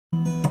I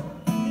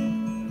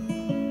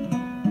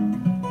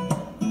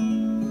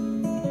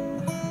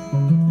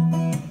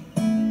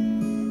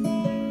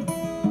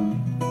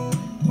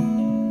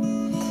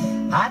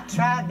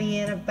tried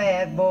being a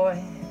bad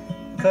boy,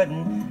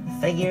 couldn't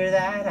figure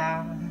that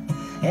out.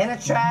 And I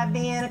tried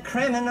being a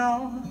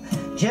criminal,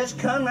 just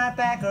come right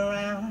back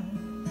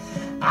around.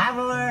 I've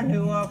learned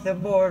to walk the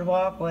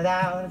boardwalk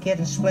without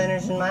getting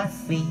splinters in my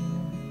feet.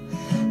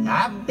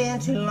 I've been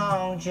too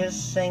long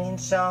just singing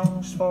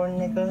songs for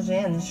nickels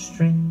in the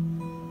street.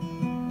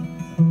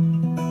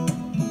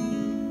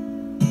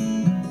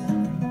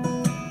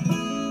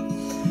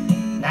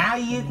 Now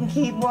you can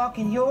keep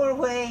walking your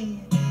way,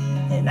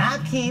 and I'll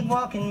keep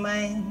walking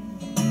mine.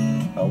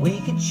 Or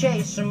we could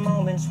chase some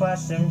moments,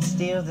 watch them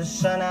steal the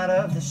sun out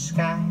of the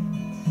sky,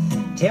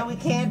 till we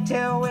can't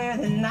tell where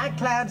the night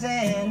clouds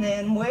end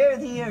and where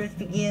the earth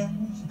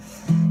begins.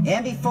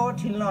 And before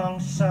too long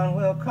the sun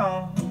will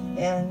come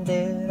and do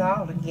it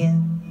all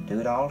again, do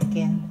it all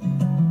again.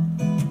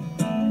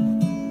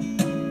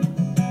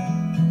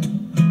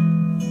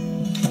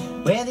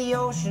 Where the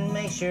ocean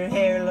makes your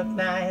hair look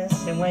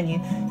nice, and when you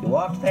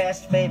walked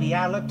past, baby,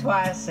 I looked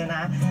twice. And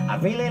I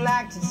really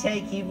like to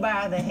take you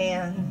by the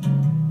hand,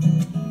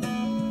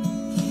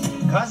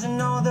 'cause I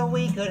know that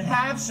we could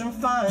have some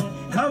fun.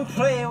 Come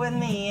play with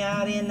me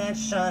out in that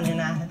sun,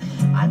 and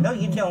I know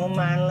you don't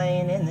mind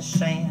laying in the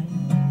sand.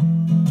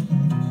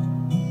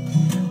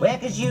 Well,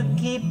 'cause you can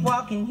keep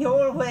walking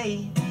your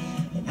way,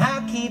 and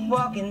I'll keep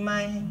walking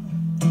mine.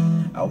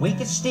 Or we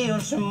could steal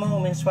some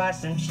moments,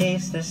 watch them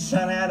chase the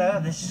sun out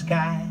of the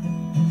sky,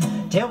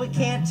 till we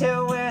can't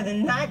tell where the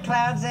night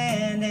clouds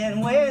end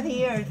and where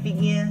the earth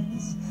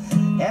begins.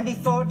 And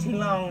before too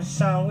long the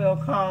sun will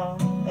come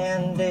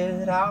and do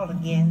it all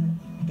again,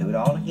 do it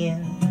all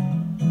again.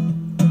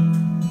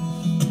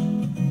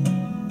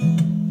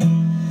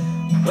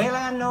 Well,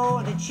 I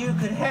know that you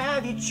could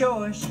have your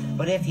choice,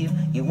 but if you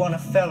want a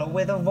fellow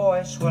with a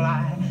voice, well,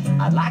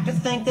 I'd like to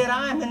think that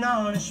I'm an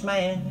honest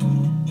man.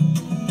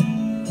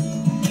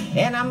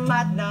 And I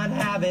might not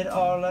have it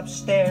all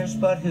upstairs,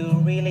 but who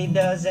really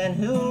does and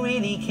who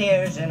really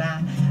cares? And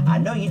I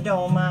know you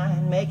don't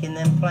mind making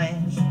them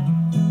plans.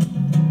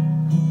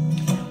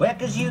 Well,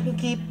 'cause you can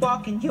keep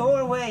walking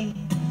your way,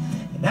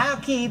 and I'll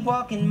keep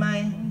walking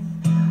mine.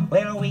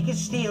 Well, we could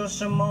steal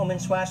some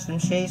moments, watch them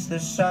chase the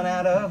sun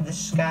out of the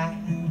sky,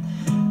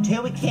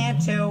 till we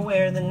can't tell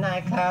where the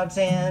night clouds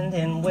end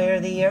and where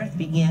the earth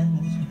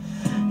begins.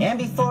 And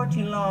before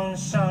too long the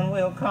sun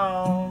will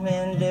come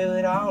and do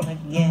it all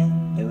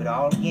again, do it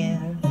all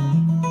again.